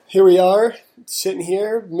here we are, sitting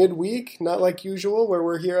here midweek, not like usual, where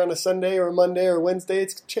we're here on a Sunday or a Monday or a Wednesday.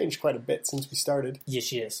 It's changed quite a bit since we started. Yes,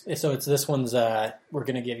 she is. So it's this one's. We're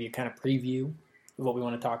going to give you kind of preview of what we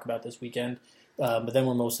want to talk about this weekend, but then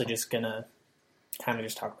we're mostly just going to kind of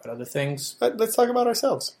just talk about other things. Let's talk about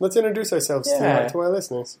ourselves. Let's introduce ourselves to our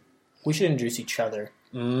listeners. We should introduce each other.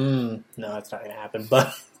 No, that's not going to happen.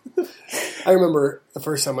 But I remember the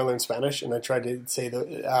first time I learned Spanish, and I tried to say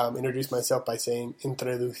introduce myself by saying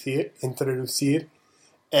introducir.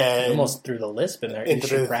 And almost threw the lisp in there. You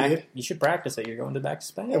should practice it. You're going back to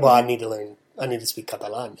Spain. Well, I need to speak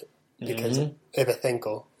Catalan because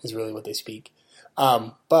Ebecenco is really what they speak.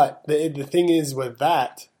 But the thing is with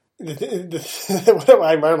that,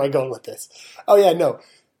 where am I going with this? Oh yeah, no.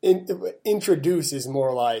 Introduce is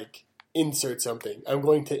more like insert something. I'm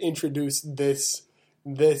going to introduce this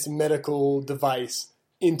medical device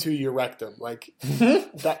into your rectum. Like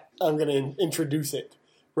that, I'm going to introduce it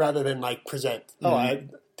rather than like present. I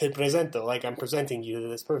te presento, like I'm presenting you to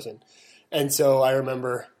this person. And so I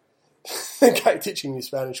remember the guy teaching me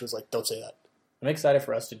Spanish was like, don't say that. I'm excited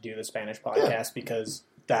for us to do the Spanish podcast because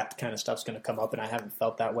that kind of stuff's going to come up, and I haven't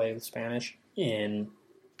felt that way with Spanish in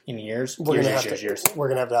years. We're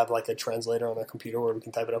gonna have like a translator on our computer where we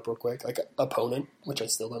can type it up real quick, like opponent, which I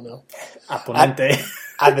still don't know. Opponente.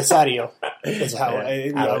 Adversario is how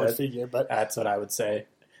I would figure, but that's what I would say.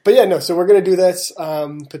 But yeah, no. So we're gonna do this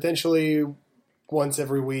potentially once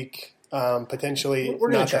every week, potentially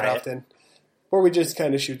we're not that often, or we just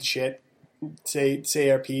kind of shoot the shit,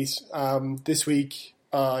 say our piece. This week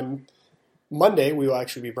on Monday, we will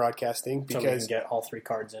actually be broadcasting because so we can get all three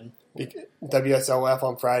cards in. WSOF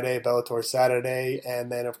on Friday, Bellator Saturday, and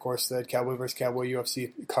then, of course, the Cowboy vs. Cowboy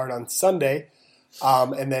UFC card on Sunday.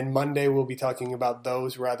 And then Monday, we'll be talking about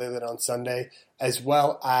those rather than on Sunday, as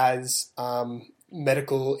well as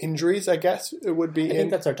medical injuries, I guess it would be. I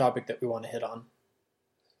think that's our topic that we want to hit on.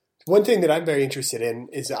 One thing that I'm very interested in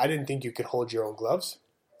is I didn't think you could hold your own gloves.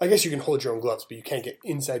 I guess you can hold your own gloves, but you can't get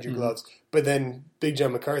inside your gloves. But then Big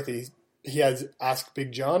John McCarthy, he has asked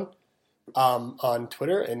Big John on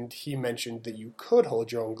Twitter, and he mentioned that you could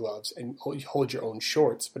hold your own gloves and hold your own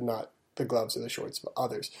shorts, but not the gloves or the shorts, but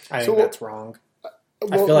others. I think that's wrong.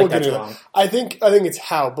 I feel like that's wrong. I think it's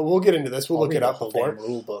how, but we'll get into this. We'll look it up before.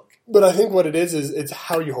 Rule book. But I think what it is it's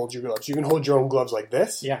how you hold your gloves. You can hold your own gloves like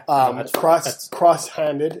this. Yeah.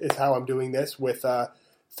 Cross-handed is how I'm doing this with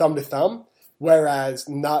thumb to thumb, whereas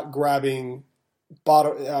not grabbing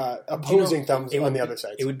opposing thumbs on the other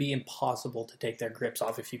side. It would be impossible to take their grips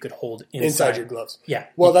off if you could hold inside your gloves. Yeah.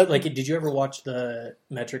 Well, did you ever watch the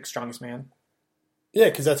Metric Strongest Man? Yeah,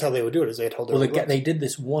 because that's how they would do it. Is they'd hold their gloves. They did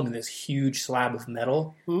this huge slab of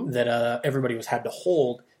metal that everybody had to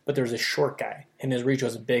hold, but there was a short guy, and his reach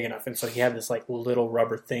wasn't big enough, and so he had this like little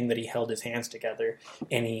rubber thing that he held his hands together,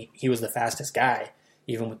 and he was the fastest guy,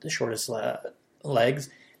 even with the shortest legs.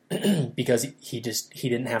 Because he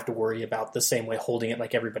didn't have to worry about the same way holding it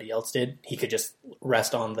like everybody else did. He could just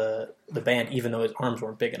rest on the band, even though his arms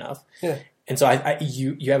weren't big enough. Yeah. And so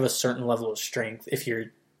you have a certain level of strength if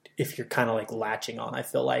you're kind of like latching on. I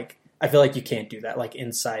feel like you can't do that like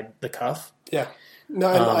inside the cuff. Yeah. No,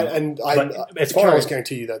 as far as I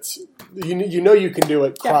guarantee you, that's you can do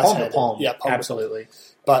it cross-handed. Palm to palm. Yeah, palm absolutely.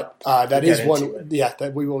 But that is one. Yeah,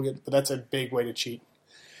 that we will get. But that's a big way to cheat.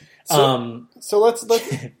 So let's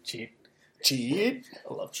cheat. Cheat.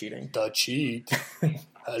 I love cheating. The cheat.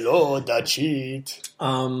 Hello, the cheat.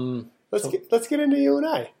 Let's get into you and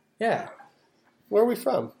I. Yeah. Where are we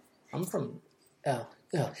from? I'm from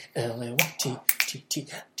L-L-L-T-T-T-O-N.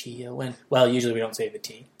 Well, usually we don't say the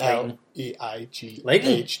T. Leighton.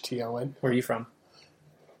 Where are you from?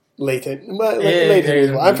 Leighton.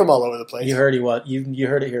 Leighton. I'm from all over the place. You heard you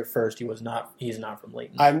heard it here first. He's not from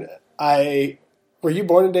Leighton. Were you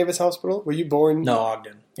born in Davis Hospital? Were you born? No,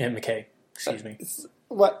 Ogden and McKay. Excuse me.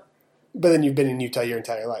 What? But then you've been in Utah your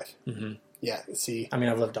entire life. Mm-hmm. Yeah. See. I mean,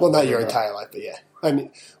 I've lived. Well, not your entire life, but yeah. I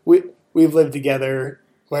mean, we've lived together.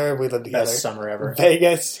 Where have we lived together? Best summer ever.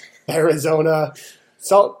 Vegas, Arizona,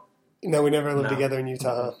 Salt. No, we never lived together in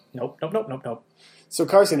Utah. Nope. So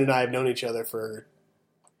Carson and I have known each other for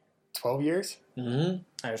 12 years. Mm-hmm.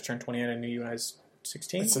 I just turned 28. I knew you when I was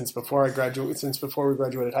 16. Since before we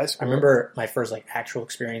graduated high school. I remember my first actual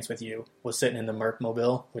experience with you was sitting in the Merc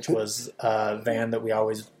Mobile, which was a van that we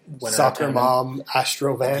always went Soccer mom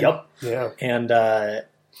Astro van. Yep. Yeah. And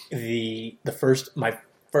my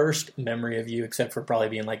first memory of you, except for probably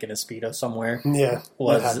being like in a Speedo somewhere,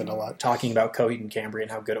 was happened a lot. Talking about Coheed and Cambria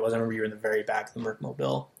and how good it was. I remember you were in the very back of the Merc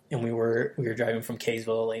Mobile, and we were driving from Kaysville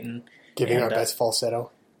to Layton, giving our best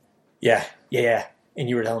falsetto. Yeah. And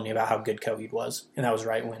you were telling me about how good Coheed was, and that was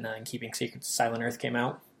right when In Keeping Secrets of Silent Earth came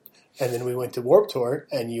out. And then we went to Warped Tour,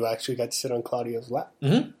 and you actually got to sit on Claudio's lap.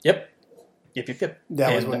 Mm-hmm. Yep.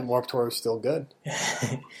 That was when Warped Tour was still good.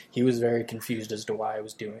 He was very confused as to why I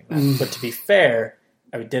was doing that. But to be fair,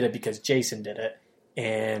 I did it because Jason did it,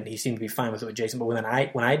 and he seemed to be fine with it with Jason. But when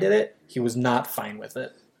I did it, he was not fine with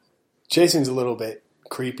it. Jason's a little bit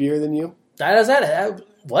creepier than you.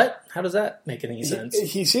 What? How does that make any sense?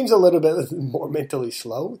 He seems a little bit more mentally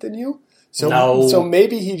slow than you. No. So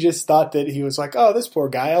maybe he just thought that he was like, oh, this poor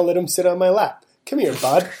guy, I'll let him sit on my lap. Come here,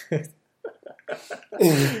 bud.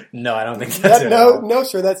 No, I don't think that's it. No,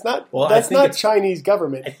 sir, that's not. Well, that's not Chinese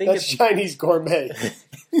government. That's Chinese gourmet.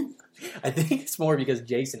 I think it's more because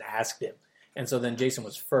Jason asked him, and so then Jason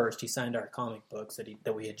was first. He signed our comic books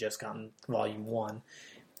that we had just gotten, Volume 1.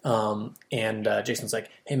 And Jason's like,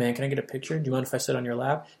 "Hey man, can I get a picture? Do you mind if I sit on your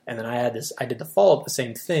lap?" And then I did the follow up the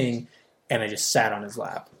same thing, and I just sat on his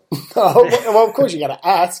lap. Oh, well, of course you got to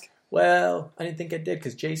ask. Well, I didn't think I did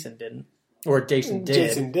because Jason didn't. Or Jason did.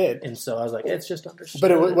 Jason did. And so I was like, it's just understood.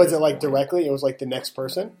 But was it like directly? It was like the next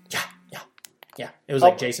person? Yeah. It was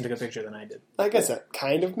like Jason took a picture than I did. I guess that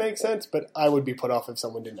kind of makes sense, but I would be put off if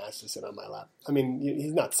someone didn't ask to sit on my lap. I mean,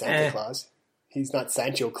 he's not Santa Claus. He's not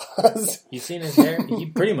Sancho Claus. You've seen his hair? He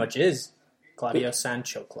pretty much is Claudio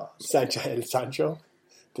Sancho Claus. Sancho?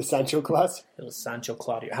 The Sancho Claus? It was Sancho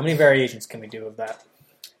Claudio. How many variations can we do of that?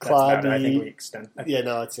 Claudio. I think we extend. Yeah,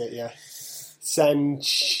 no, that's it, yeah. San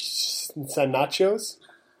Nachos?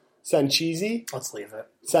 San Cheesy? Let's leave it.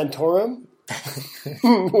 Santorum?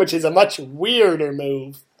 Which is a much weirder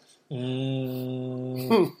move. So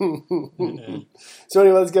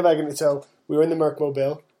anyway, let's get back into it. So we were in the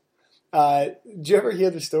Mercmobile. Did you ever hear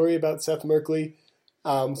the story about Seth Merkley?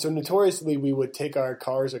 So notoriously, we would take our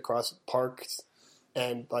cars across parks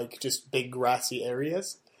and like just big grassy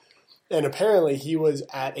areas. And apparently he was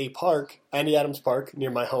at a park, Andy Adams Park,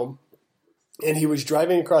 near my home. And he was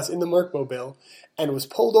driving across in the Mercmobile and was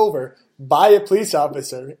pulled over by a police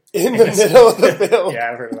officer in the middle of the film.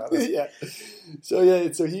 Yeah, I've heard about this. Yeah.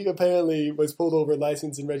 So he apparently was pulled over,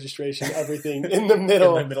 license and registration, everything in the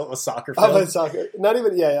middle of a soccer field. Not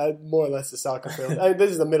even, more or less a soccer field.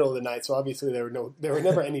 This is the middle of the night, so obviously there were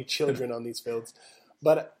never any children on these fields.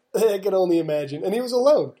 But I could only imagine. And he was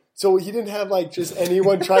alone. So he didn't have like just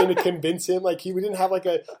anyone trying to convince him. Like he didn't have like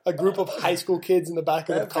a group of high school kids in the back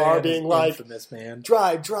of the car being like, infamous, man.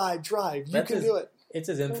 Drive. You can do it. It's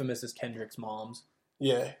as infamous as Kendrick's mom's.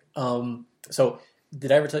 Yeah. So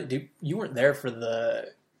did I ever tell you, you weren't there for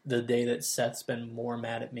the day that Seth's been more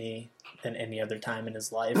mad at me than any other time in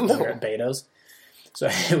his life when we were at Beto's? So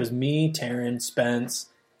it was me, Taryn, Spence.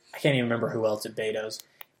 I can't even remember who else at Beto's.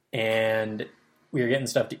 And we were getting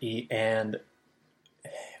stuff to eat, and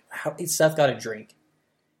Seth got a drink.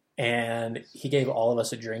 And he gave all of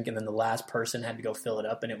us a drink, and then the last person had to go fill it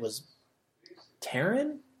up, and it was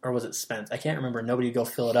Taryn? Or was it Spence? I can't remember. Nobody would go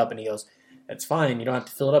fill it up, and he goes, "It's fine, you don't have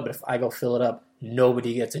to fill it up, but if I go fill it up,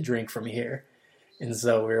 nobody gets a drink from here." And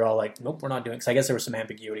so we were all like, nope, we're not doing it. Because I guess there was some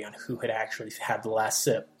ambiguity on who had actually had the last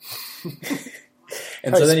sip.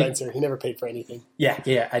 And so then Spencer, he never paid for anything.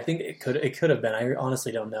 Yeah, I think it could have been. I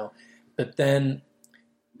honestly don't know. But then,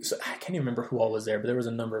 so I can't even remember who all was there, but there was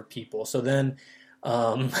a number of people. So then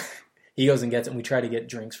he goes and gets it, and we try to get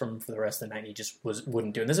drinks from him for the rest of the night, and he just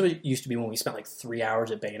wouldn't do it. And this is what it used to be when we spent like 3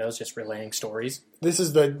 hours at Beto's just relaying stories. This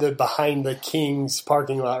is the behind the King's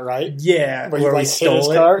parking lot, right? Yeah. Where we stole his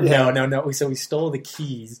car? Yeah. No. So we stole the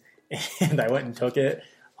keys, and I went and took it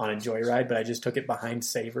on a joyride, but I just took it behind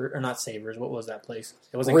not Savers. What was that place?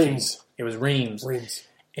 It wasn't Reams. King's. It was Reams. Reams.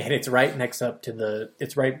 And it's right next up to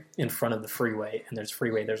it's right in front of the freeway, and there's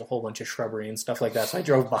a whole bunch of shrubbery and stuff like that. So I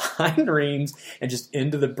drove behind Reams and just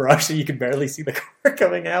into the brush so you could barely see the car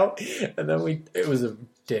coming out. And then it was a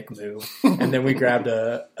dick move. And then we grabbed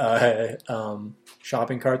a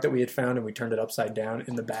shopping cart that we had found, and we turned it upside down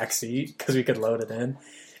in the back seat because we could load it in.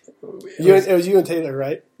 It was you and Taylor,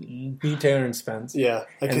 right? Me, Taylor, and Spence. Yeah,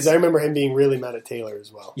 because I remember him being really mad at Taylor as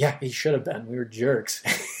well. Yeah, he should have been. We were jerks.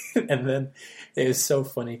 And then it was so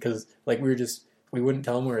funny because like we wouldn't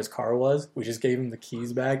tell him where his car was. We just gave him the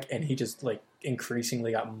keys back, and he just like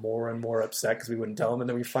increasingly got more and more upset because we wouldn't tell him. And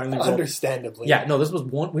then we finally understandably. Yeah, no,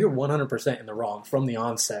 we were 100% in the wrong from the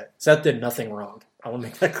onset. Seth did nothing wrong. I want to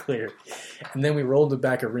make that clear. And then we rolled it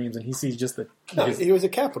back at Reams, and he sees just he was a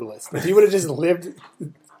capitalist. If he would have just lived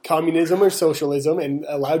communism or socialism and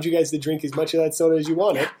allowed you guys to drink as much of that soda as you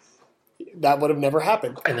wanted, that would have never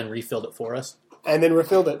happened. And then refilled it for us. And then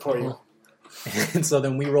refilled it for you. And so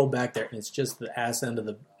then we roll back there, and it's just the ass end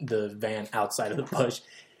of the van outside of the bush.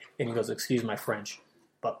 And he goes, "Excuse my French,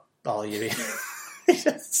 but all you." And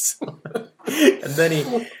then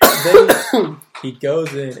he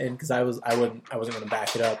goes in, and because I wasn't going to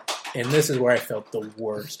back it up, And this is where I felt the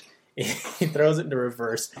worst. He throws it into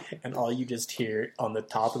reverse, and all you just hear on the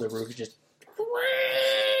top of the roof is just...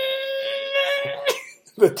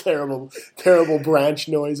 The terrible branch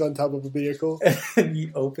noise on top of a vehicle. And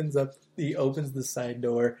he opens the side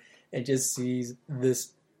door and just sees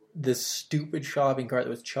this stupid shopping cart that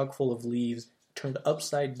was chock full of leaves turned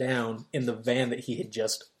upside down in the van that he had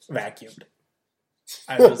just vacuumed.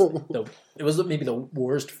 It was maybe the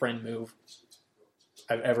worst friend move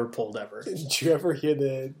I've ever pulled ever. Did you ever hear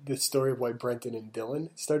the story of why Brenton and Dylan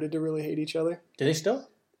started to really hate each other? Do they still?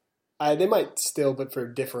 They might still, but for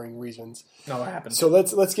differing reasons. No, what happened? So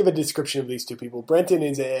let's give a description of these two people. Brenton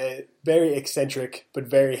is a very eccentric but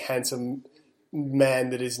very handsome man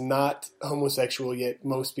that is not homosexual, yet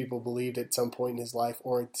most people believed at some point in his life,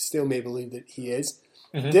 or still may believe that he is.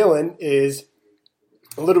 Mm-hmm. Dylan is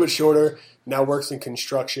a little bit shorter, now works in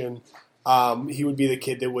construction. He would be the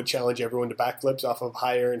kid that would challenge everyone to backflips off of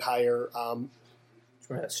higher and higher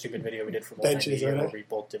remember that stupid video we did for benches, where we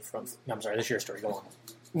both did front... No, I'm sorry, this is your story. Go on.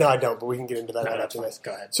 No, I don't, but we can get into that right after this.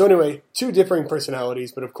 Go ahead. So anyway, two differing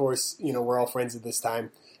personalities, but of course, we're all friends at this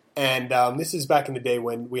time. And this is back in the day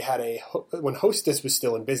when we had when Hostess was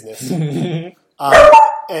still in business.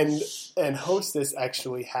 And Hostess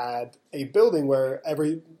actually had a building where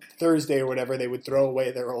every Thursday or whatever they would throw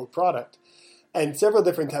away their old product. And several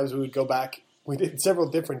different times we would go back. We did several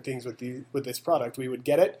different things with this product. We would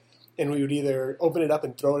get it, and we would either open it up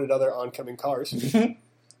and throw it at other oncoming cars,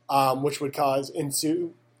 which would cause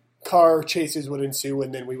car chases would ensue,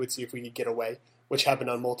 and then we would see if we could get away, which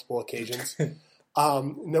happened on multiple occasions.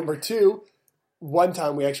 Number two, one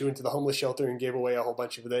time we actually went to the homeless shelter and gave away a whole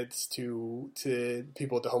bunch of this to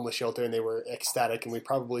people at the homeless shelter, and they were ecstatic, and we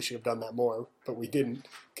probably should have done that more, but we didn't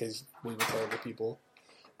because we were terrible people.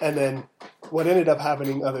 And then what ended up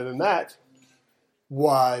happening other than that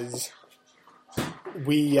was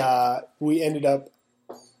we ended up...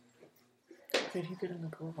 How did he get in the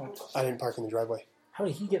garage? I didn't park in the driveway. How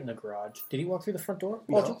did he get in the garage? Did he walk through the front door?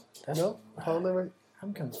 No.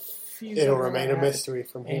 I'm confused. It'll remain a mystery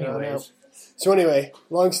from here on out. So anyway,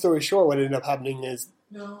 long story short, what ended up happening is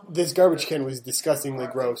this garbage can was disgustingly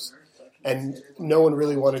gross, and no one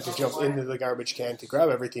really wanted to jump into the garbage can to grab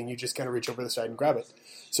everything. You just kind of reach over the side and grab it.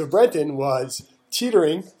 So Brenton was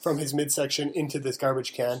teetering from his midsection into this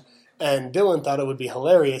garbage can, and Dylan thought it would be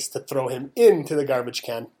hilarious to throw him into the garbage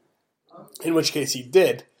can, in which case he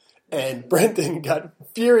did. And Brenton got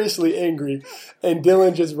furiously angry, and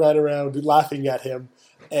Dylan just ran around laughing at him.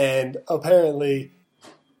 And apparently,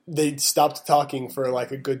 they stopped talking for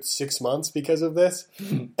like a good 6 months because of this.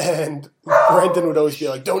 And Brenton would always be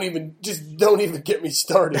like, don't even get me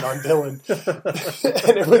started on Dylan.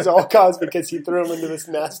 And it was all caused because he threw him into this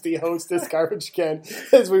nasty Hostess garbage can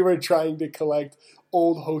as we were trying to collect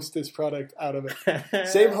old Hostess product out of it.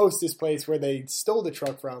 Same Hostess place where they stole the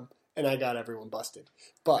truck from. And I got everyone busted.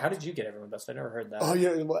 But how did you get everyone busted? I never heard that. Oh,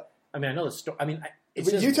 yeah. What? I mean, I know the story. I mean,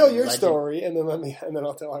 you tell your story, and then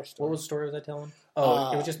I'll tell our story. What was the story was I telling?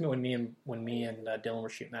 Oh, it was just when me and Dylan were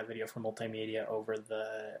shooting that video for multimedia over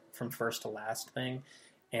the from first to last thing,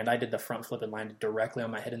 and I did the front flip and landed directly on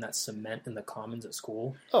my head in that cement in the commons at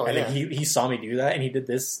school. Oh, and then he saw me do that, and he did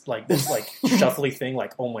this shuffly thing,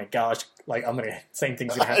 like, oh my gosh, like same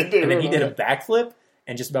thing's gonna happen. And then he did a backflip.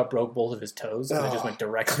 And just about broke both of his toes, and I just went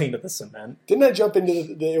directly into the cement. Didn't I jump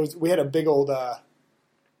into we had a big old...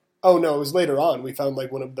 oh, no, it was later on. We found,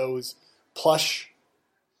 like, one of those plush,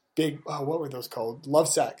 big... Oh, what were those called? Love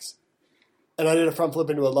sacks. And I did a front flip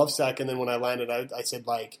into a love sack, and then when I landed, I said,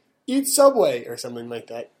 like, eat Subway, or something like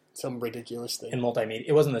that. Some ridiculous thing. In multimedia.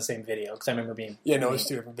 It wasn't the same video, because I remember being... Yeah, no, it was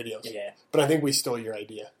two different videos. Yeah. But I think we stole your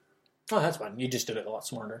idea. Oh, that's fine. You just did it a lot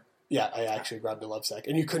smarter. Yeah, I actually grabbed a love sack,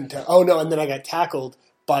 and you couldn't tell. Oh no! And then I got tackled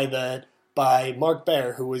by Mark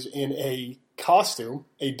Bear, who was in a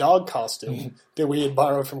dog costume that we had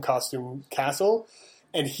borrowed from Costume Castle,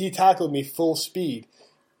 and he tackled me full speed.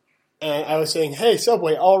 And I was saying, "Hey,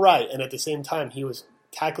 Subway, all right!" And at the same time, he was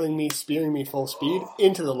tackling me, spearing me full speed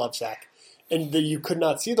into the love sack, and you could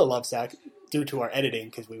not see the love sack due to our editing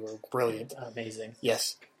because we were brilliant. Amazing.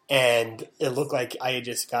 Yes, and it looked like I had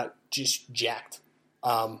just got jacked.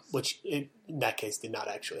 Which in that case did not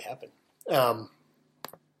actually happen.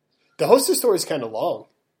 The Hostess story is kind of long.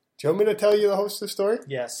 Do you want me to tell you the Hostess story?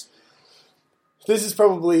 Yes. This is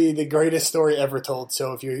probably the greatest story ever told.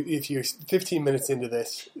 So if you're 15 minutes into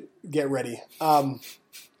this, get ready.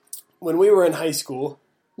 When we were in high school,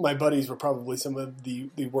 my buddies were probably some of the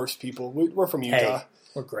worst people. We're from Utah. Hey,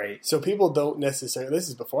 we're great. So people don't necessarily. This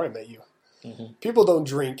is before I met you. Mm-hmm. People don't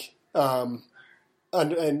drink.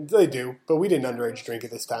 And they do, but we didn't underage drink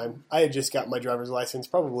at this time. I had just got my driver's license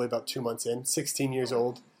probably about 2 months in, 16 years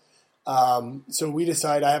old. So we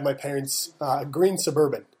decide, I have my parents' green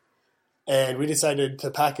Suburban. And we decided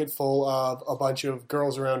to pack it full of a bunch of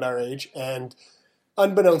girls around our age. And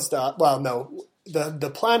unbeknownst to,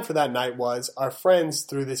 the plan for that night was our friends,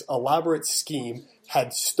 through this elaborate scheme,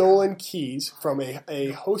 had stolen keys from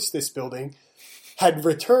a hostess building, had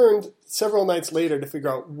returned several nights later to figure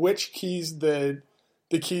out which keys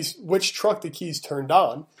which truck the keys turned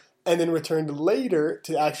on, and then returned later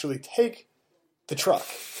to actually take the truck.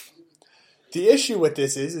 The issue with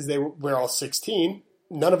this is we're all 16.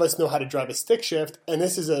 None of us know how to drive a stick shift, and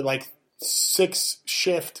this is a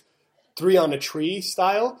 6-shift, 3 on a tree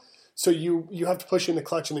style. So you have to push in the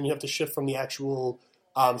clutch, and then you have to shift from the actual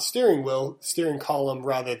steering column,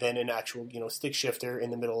 rather than an actual stick shifter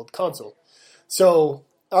in the middle of the console. So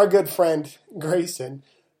our good friend Grayson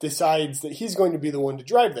decides that he's going to be the one to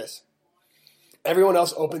drive this. Everyone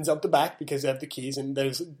else opens up the back because they have the keys, and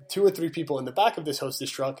there's 2 or 3 people in the back of this hostess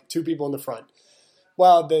truck, 2 people in the front.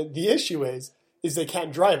 Well, the issue is they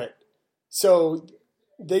can't drive it. So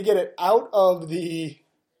they get it out of the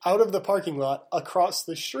parking lot across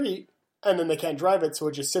the street, and then they can't drive it, so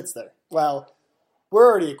it just sits there. Well, we're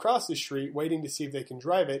already across the street waiting to see if they can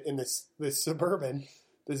drive it in this Suburban,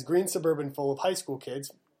 this green Suburban full of high school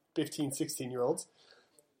kids, 15, 16-year-olds.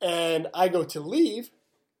 And I go to leave,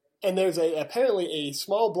 and there's apparently a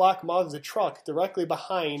small black Mazda truck directly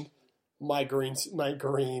behind my green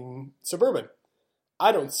Suburban.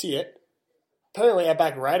 I don't see it. Apparently, I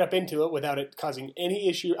back right up into it without it causing any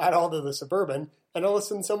issue at all to the Suburban. And all of a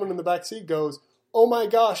sudden, someone in the back seat goes, "Oh my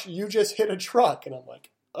gosh, you just hit a truck." And I'm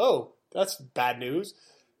like, "Oh, that's bad news."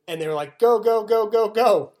 And they were like, "Go, go, go, go,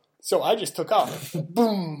 go." So I just took off.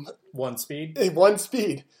 Boom. One speed? One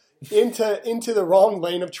speed. Into the wrong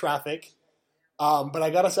lane of traffic. But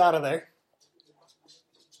I got us out of there.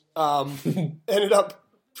 Ended up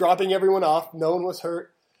dropping everyone off. No one was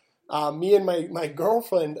hurt. Me and my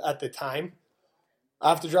girlfriend at the time,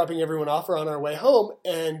 after dropping everyone off, are on our way home.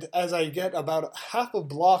 And as I get about half a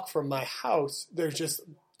block from my house, there's just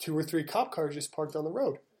 2 or 3 cop cars just parked on the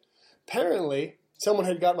road. Apparently, someone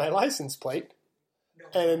had got my license plate,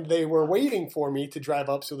 and they were waiting for me to drive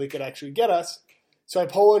up so they could actually get us. So I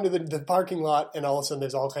pull into the parking lot, and all of a sudden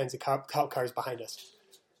there's all kinds of cop cars behind us.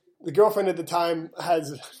 The girlfriend at the time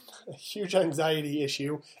has a huge anxiety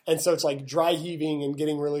issue, and so it's like dry heaving and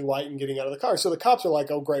getting really white and getting out of the car. So the cops are like,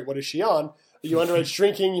 "Oh, great, what is she on? Are you underage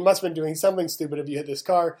drinking? You must have been doing something stupid if you hit this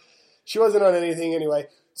car." She wasn't on anything anyway.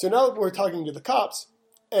 So now we're talking to the cops,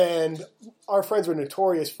 and our friends were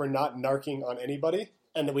notorious for not narking on anybody,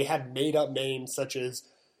 and that we had made-up names such as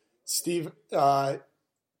Steve,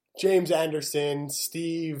 James Anderson,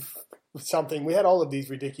 Steve something. We had all of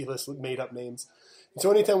these ridiculous made-up names. And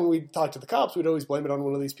so anytime we talked to the cops, we'd always blame it on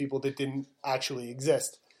one of these people that didn't actually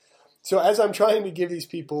exist. So as I'm trying to give these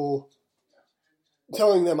people,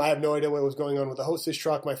 telling them I have no idea what was going on with the hostess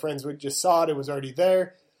truck, my friends just saw it. It was already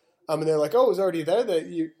there. And they're like, "Oh, it was already there?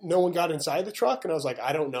 No one got inside the truck?" And I was like,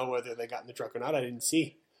 "I don't know whether they got in the truck or not. I didn't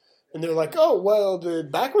see." And they're like, "Oh, well, the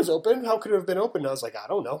back was open. How could it have been open?" And I was like, "I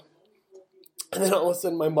don't know." And then all of a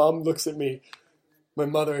sudden my mom looks at me, my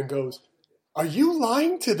mother, and goes, "Are you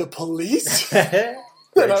lying to the police?" Bridget.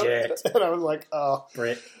 And I was like, "Oh."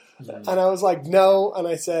 Brit. And I was like, "No." And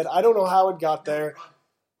I said, "I don't know how it got there.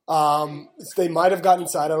 They might have gotten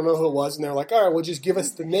inside. I don't know who it was." And they're like, "All right, well, just give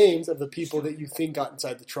us the names of the people that you think got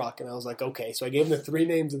inside the truck." And I was like, "Okay." So I gave them the 3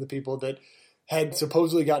 names of the people that had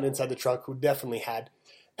supposedly gotten inside the truck, who definitely had.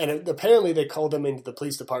 And apparently they called them into the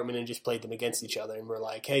police department and just played them against each other and were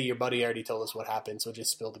like, "Hey, your buddy already told us what happened, so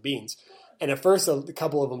just spill the beans." And at first, a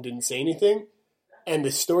couple of them didn't say anything. And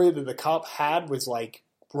the story that the cop had was like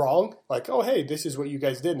wrong. Like, "Oh, hey, this is what you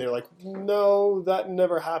guys did." And they're like, "No, that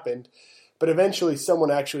never happened." But eventually someone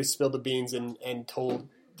actually spilled the beans and told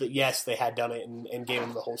that, yes, they had done it and gave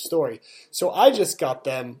them the whole story. So I just got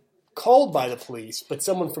them called by the police, but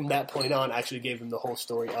someone from that point on actually gave them the whole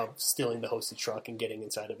story of stealing the hosted truck and getting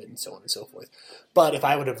inside of it and so on and so forth. But if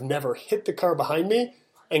I would have never hit the car behind me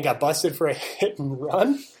and got busted for a hit and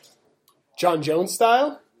run, John Jones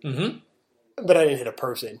style, but I didn't hit a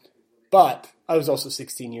person. But I was also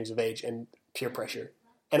 16 years of age and peer pressure.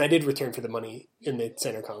 And I did return for the money in the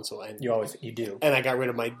center console. And You do. And I got rid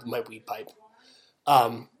of my weed pipe,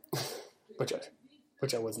 which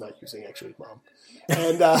I was not using, actually, Mom.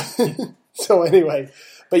 And so anyway,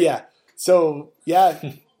 but yeah. So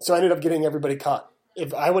I ended up getting everybody caught.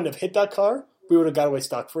 If I wouldn't have hit that car, we would have got away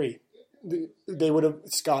scot-free. They would have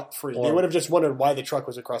scot-free. They would have just wondered why the truck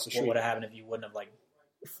was across the street. What would have happened if you wouldn't have,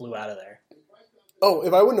 flew out of there? Oh,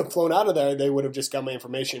 if I wouldn't have flown out of there, they would have just got my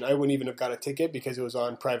information. I wouldn't even have got a ticket because it was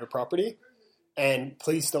on private property. And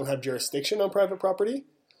police don't have jurisdiction on private property.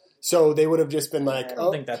 So they would have just been like, I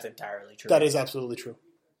don't think that's entirely true. That is absolutely true.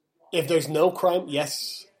 If there's no crime,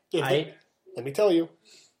 yes. Let me tell you,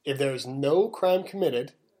 if there is no crime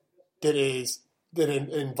committed that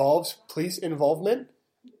involves police involvement,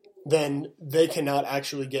 then they cannot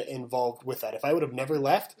actually get involved with that. If I would have never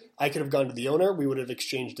left, I could have gone to the owner, we would have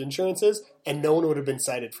exchanged insurances, and no one would have been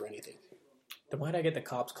cited for anything. Then why did I get the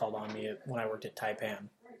cops called on me when I worked at Taipan?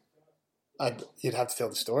 You'd have to tell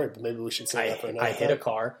the story, but maybe we should say that for another time. I hit a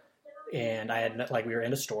car, and I had we were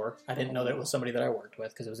in a store. I didn't know that it was somebody that I worked with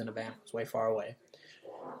because it was in a van. It was way far away.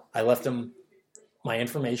 I left them my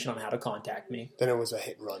information on how to contact me. Then it was a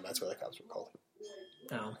hit and run. That's where the cops were called.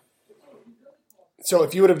 Oh. So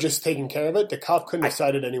if you would have just taken care of it, the cop couldn't have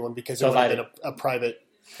cited anyone because it would have been a private.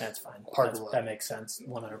 That's fine. Parking lot. That makes sense.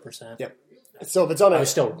 100%. Yep. So if it's on I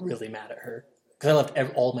was still really mad at her because I left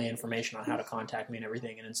all my information on how to contact me and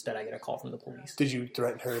everything, and instead I get a call from the police. Did you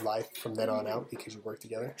threaten her life from then on out because you worked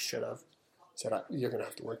together? Should have. Said, you're going to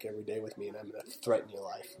have to work every day with me, and I'm going to threaten your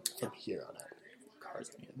life from here on out. Car's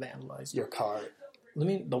going to get vandalized. Your car.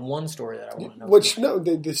 The one story that I want to know. Which, no,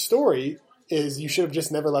 the story is you should have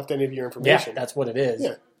just never left any of your information. Yeah, that's what it is.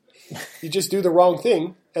 Yeah. You just do the wrong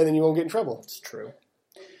thing, and then you won't get in trouble. It's true.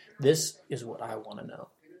 This is what I want to know.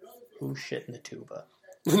 Who shit in the tuba?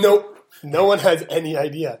 Nope. No one has any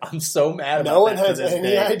idea. I'm so mad about that. No one has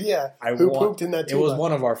any idea who pooped in that tuba. It was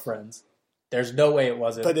one of our friends. There's no way it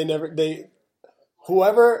wasn't. But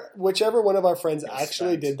whichever one of our friends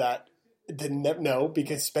actually did that, didn't know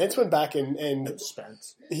because Spence went back and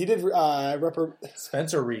Spence. He did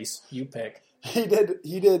Spence or Reese, you pick. He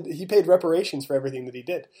paid reparations for everything that he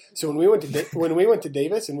did. So when we went to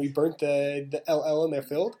Davis and we burnt the LL in their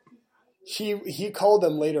field, he called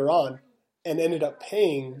them later on and ended up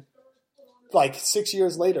paying, like 6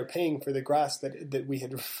 years later, paying for the grass that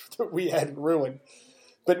we had ruined.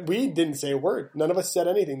 But we didn't say a word. None of us said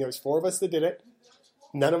anything. There was 4 of us that did it.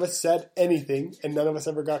 None of us said anything, and none of us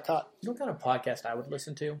ever got caught. You know what kind of podcast I would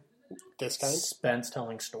listen to? This kind? Spence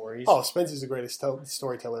telling stories. Oh, Spence is the greatest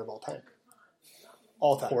storyteller of all time.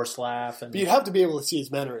 All time. Horse laugh. But you'd have to be able to see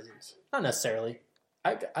his mannerisms. Not necessarily.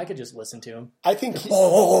 I could just listen to him. I think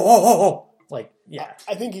like, yeah.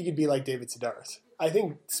 I think he could be like David Sedaris. I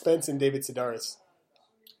think Spence and David Sedaris.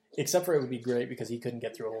 Except for it would be great because he couldn't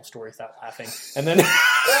get through a whole story without laughing. And then...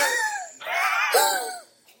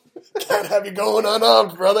 Can't have you going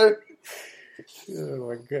unarmed, brother. Oh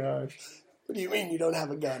my gosh. What do you mean you don't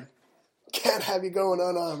have a gun? Can't have you going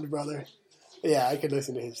unarmed, brother. Yeah, I could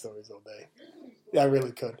listen to his stories all day. Yeah, I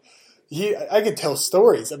really could. I could tell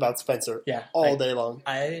stories about Spencer all day long.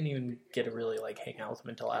 I didn't even get to really hang out with him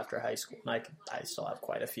until after high school, and I still have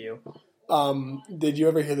quite a few. Did you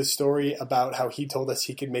ever hear the story about how he told us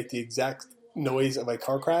he could make the exact noise of a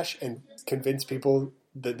car crash and convince people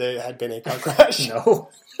that there had been a car crash? No.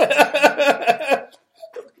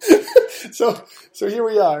 So here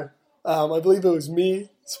we are. I believe it was me,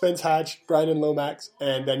 Spence Hatch, Brian Lomax,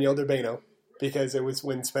 and Danielle Durbano, because it was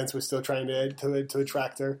when Spence was still trying to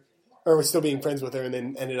attract her, or was still being friends with her, and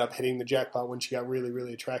then ended up hitting the jackpot when she got really,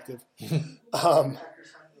 really attractive.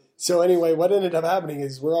 So anyway, what ended up happening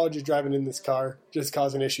is we're all just driving in this car, just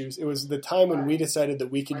causing issues. It was the time when we decided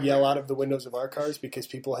that we could yell out of the windows of our cars because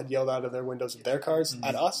people had yelled out of their windows of their cars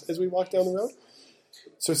at us as we walked down the road.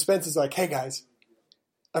 So Spence is like, hey guys,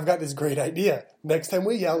 I've got this great idea. Next time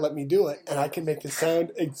we yell, let me do it, and I can make the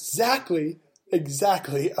sound exactly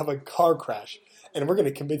of a car crash. And we're going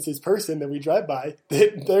to convince this person that we drive by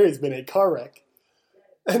that there has been a car wreck.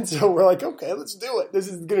 And so we're like, okay, let's do it. This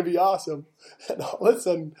is going to be awesome. And all of a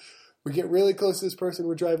sudden, we get really close to this person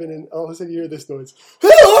we're driving, and all of a sudden you hear this noise.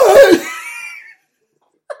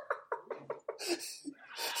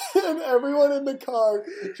 And everyone in the car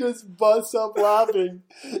just busts up laughing.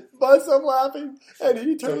 And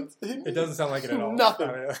he turns... It doesn't sound like it at all.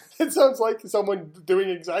 Nothing. It sounds like someone doing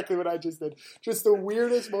exactly what I just did. Just the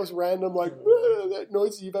weirdest, most random, that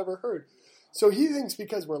noise you've ever heard. So he thinks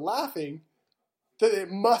because we're laughing... that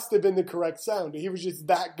it must have been the correct sound. He was just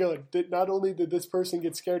that good that not only did this person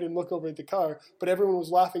get scared and look over at the car, but everyone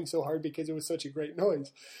was laughing so hard because it was such a great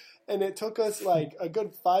noise. And it took us a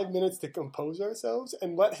good 5 minutes to compose ourselves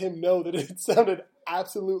and let him know that it sounded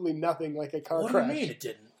absolutely nothing like a car crash. What do you mean it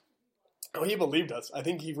didn't? Oh, he believed us. I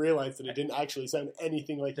think he realized that it didn't actually sound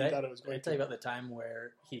anything like he thought it was going to. Did I tell you about the time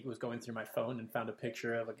where he was going through my phone and found a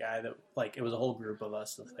picture of a guy that, it was a whole group of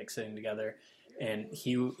us, sitting together, and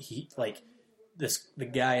the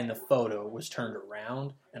guy in the photo was turned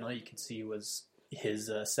around, and all you could see was his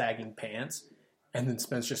sagging pants. And then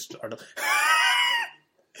Spence just started,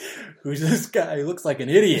 who's this guy? He looks like an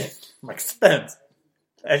idiot. I'm like, Spence,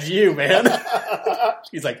 That's you, man.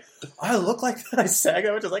 He's like, I look like that. I sag.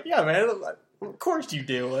 I was just like, yeah, man. Of course you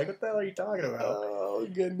do. Like, what the hell are you talking about? Oh,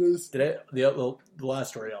 goodness. The last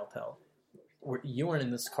story I'll tell. You weren't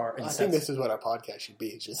in this car. I think this is what our podcast should be.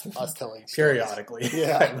 It's just us telling stories. Periodically.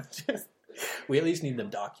 Yeah. We at least need them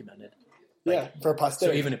documented. Yeah, for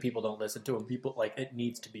posterity. So even if people don't listen to them, it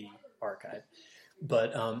needs to be archived.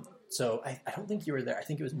 But, so I don't think you were there. I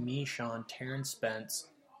think it was me, Sean, Taryn,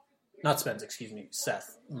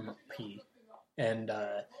 Seth P. And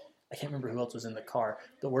I can't remember who else was in the car.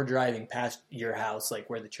 But we're driving past your house, like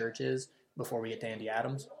where the church is, before we get to Andy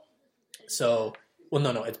Adams. So, well,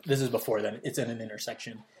 no, this is before then. It's in an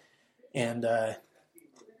intersection. And I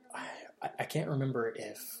can't remember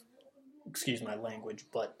if, excuse my language,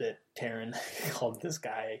 but that Taryn called this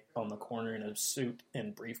guy on the corner in a suit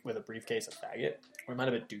and with a briefcase a faggot. Or it might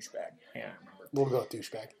have been douchebag. I can't remember. We'll go with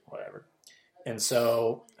douchebag. Whatever. And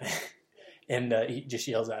so, and he just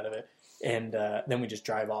yells out of it. And then we just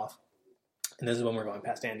drive off. And this is when we're going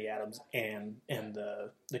past Andy Adams and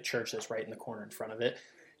the church that's right in the corner in front of it.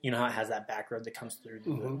 You know how it has that back road that comes through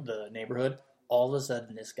the neighborhood? All of a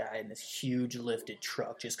sudden, this guy in this huge lifted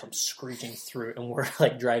truck just comes screeching through, and we're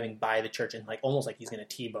like driving by the church and like almost like he's going to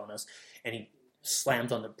T-bone us. And he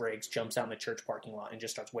slams on the brakes, jumps out in the church parking lot, and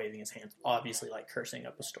just starts waving his hands, obviously like cursing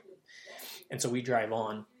up a storm. And so we drive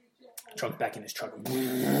on, trunk back in his truck, and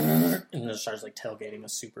then starts like tailgating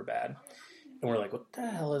us super bad. And we're like, what the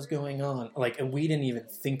hell is going on? Like, and we didn't even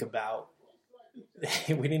think about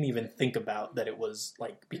that it was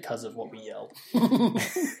like because of what we yelled.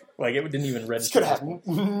 Like it didn't even register. It's gonna have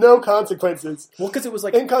no consequences. Well, because it was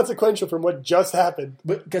like inconsequential from what just happened.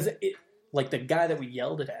 But because like the guy that we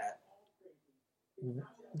yelled it at,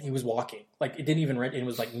 he was walking. Like it didn't even it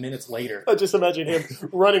was like minutes later. I just imagine him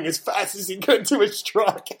running as fast as he could to his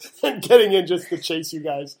truck and getting in just to chase you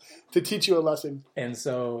guys to teach you a lesson. And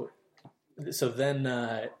so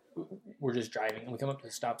then we're just driving and we come up to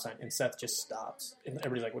the stop sign and Seth just stops and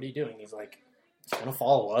everybody's like, what are you doing? He's like, he's gonna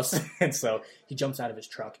follow us. And so he jumps out of his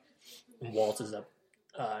truck and waltzes up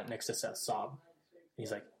next to Seth's Saab. And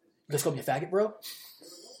he's like, let's go be a faggot, bro.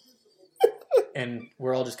 And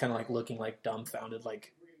we're all just kind of like looking like dumbfounded,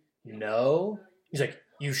 like, no. He's like,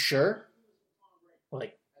 you sure? We're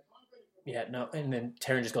like, yeah, no. And then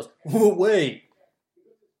Taryn just goes, wait,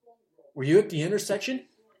 were you at the intersection?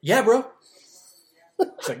 Yeah, bro.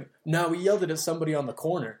 It's like, no, we yelled it at somebody on the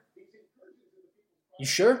corner. You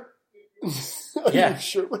sure? Yeah. You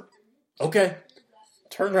sure? Okay.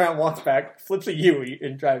 Turns around, walks back, flips a U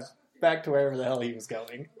and drives back to wherever the hell he was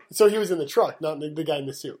going. So he was in the truck, not the guy in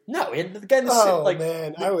the suit. No, the guy in the suit. Oh, like,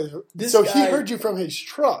 man. So he heard you from his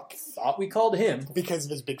truck. Thought we called him. Because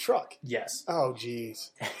of his big truck. Yes. Oh, jeez.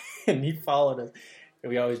 And he followed us. And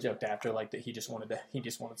we always joked after, like, that he just wanted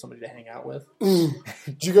somebody to hang out with.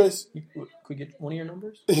 Did you guys... Could we get one of your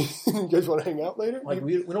numbers? You guys want to hang out later? Like,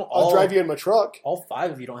 we don't I'll drive you in my truck. All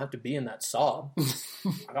 5 of you don't have to be in that Saab.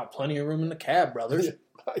 I got plenty of room in the cab, brothers.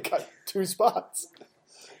 Yeah, I got 2 spots.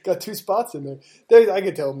 Got 2 spots in there. I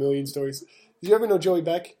could tell a million stories. Did you ever know Joey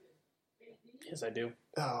Beck? Yes, I do.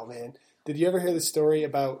 Oh, man. Did you ever hear the story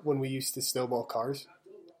about when we used to snowball cars?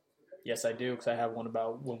 Yes, I do, because I have one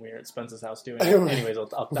about when we were at Spence's house doing it. Anyways,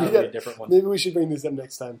 that'll be a different one. Maybe we should bring this up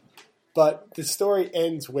next time. But the story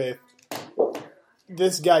ends with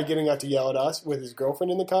this guy getting out to yell at us with his girlfriend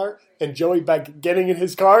in the car, and Joey Beck getting in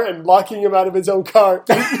his car and locking him out of his own car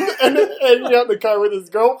and hanging out in the car with his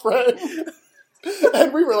girlfriend.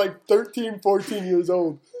 And we were like 13, 14 years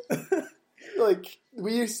old. Like,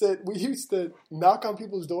 we used to knock on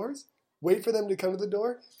people's doors, wait for them to come to the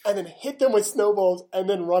door, and then hit them with snowballs and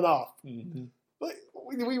then run off. Mm-hmm. Like,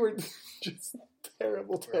 we were just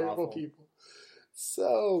terrible people.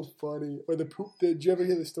 So funny. Or the poop. Did you ever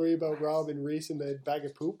hear the story about Rob and Reese and the bag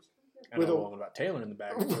of poop? I know one about Taylor in the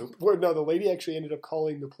bag of poop. Where, no, the lady actually ended up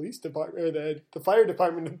calling the police department or the fire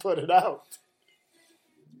department to put it out.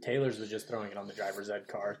 Taylor's was just throwing it on the driver's ed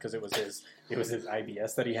card because it was his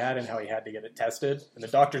IBS that he had and how he had to get it tested, and the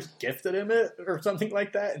doctors gifted him it or something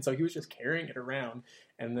like that, and so he was just carrying it around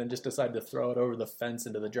and then just decided to throw it over the fence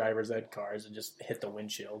into the driver's ed cars and just hit the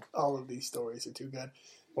windshield. All of these stories are too good.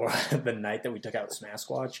 Or the night that we took out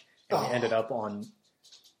Smasquatch and we ended up on.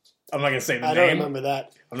 I'm not gonna say the name. I don't remember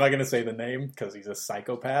that. I'm not gonna say the name because he's a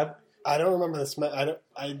psychopath. I don't remember the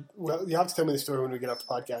well, you have to tell me the story when we get off the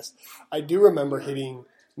podcast. I do remember hitting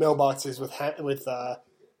mailboxes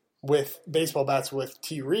with baseball bats with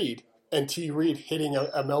T. Reed, and T. Reed hitting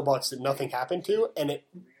a mailbox that nothing happened to, and it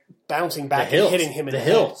bouncing back and hitting him in the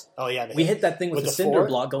hills. Head. Oh yeah, we hit that thing with a cinder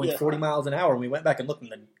block going 40 miles an hour, and we went back and looked,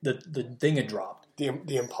 and the thing had dropped.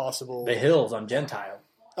 The impossible. The hills on Gentile.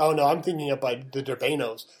 Oh, no, I'm thinking up by the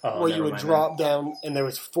Durbanos, Oh, where you never would mind drop down, and there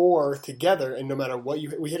was 4 together, and no matter what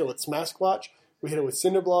we hit it with Smasquatch, we hit it with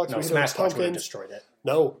cinder blocks, No, we hit it with Smash Squatch would have pumpkins. destroyed it.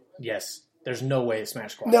 No, Yes. There's no way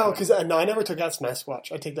Smash Squatch no, would. because I never took out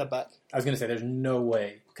Smasquatch. I take that back. I was going to say there's no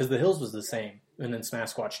way. Because the Hills was the same. And then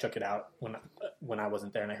Smash Squatch took it out when I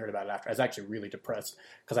wasn't there and I heard about it after. I was actually really depressed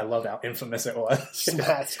because I loved how infamous it was.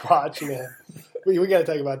 Smasquatch, man. We got to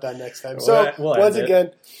talk about that next time. So, We'll once end it.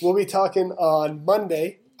 again, we'll be talking on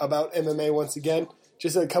Monday about MMA once again.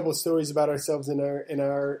 Just a couple of stories about ourselves in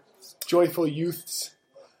our joyful youths.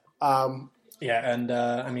 Yeah, and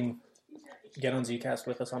I mean, get on Zcast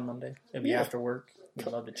with us on Monday. It'll be after work. We'd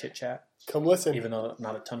love to chit chat, Come listen. even though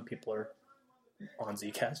not a ton of people are on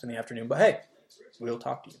Zcast in the afternoon. But hey, we'll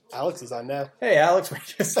talk to you. Alex is on now. Hey, Alex, we're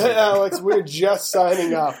just Alex, we're just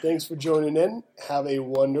signing off. Thanks for joining in. Have a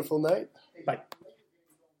wonderful night.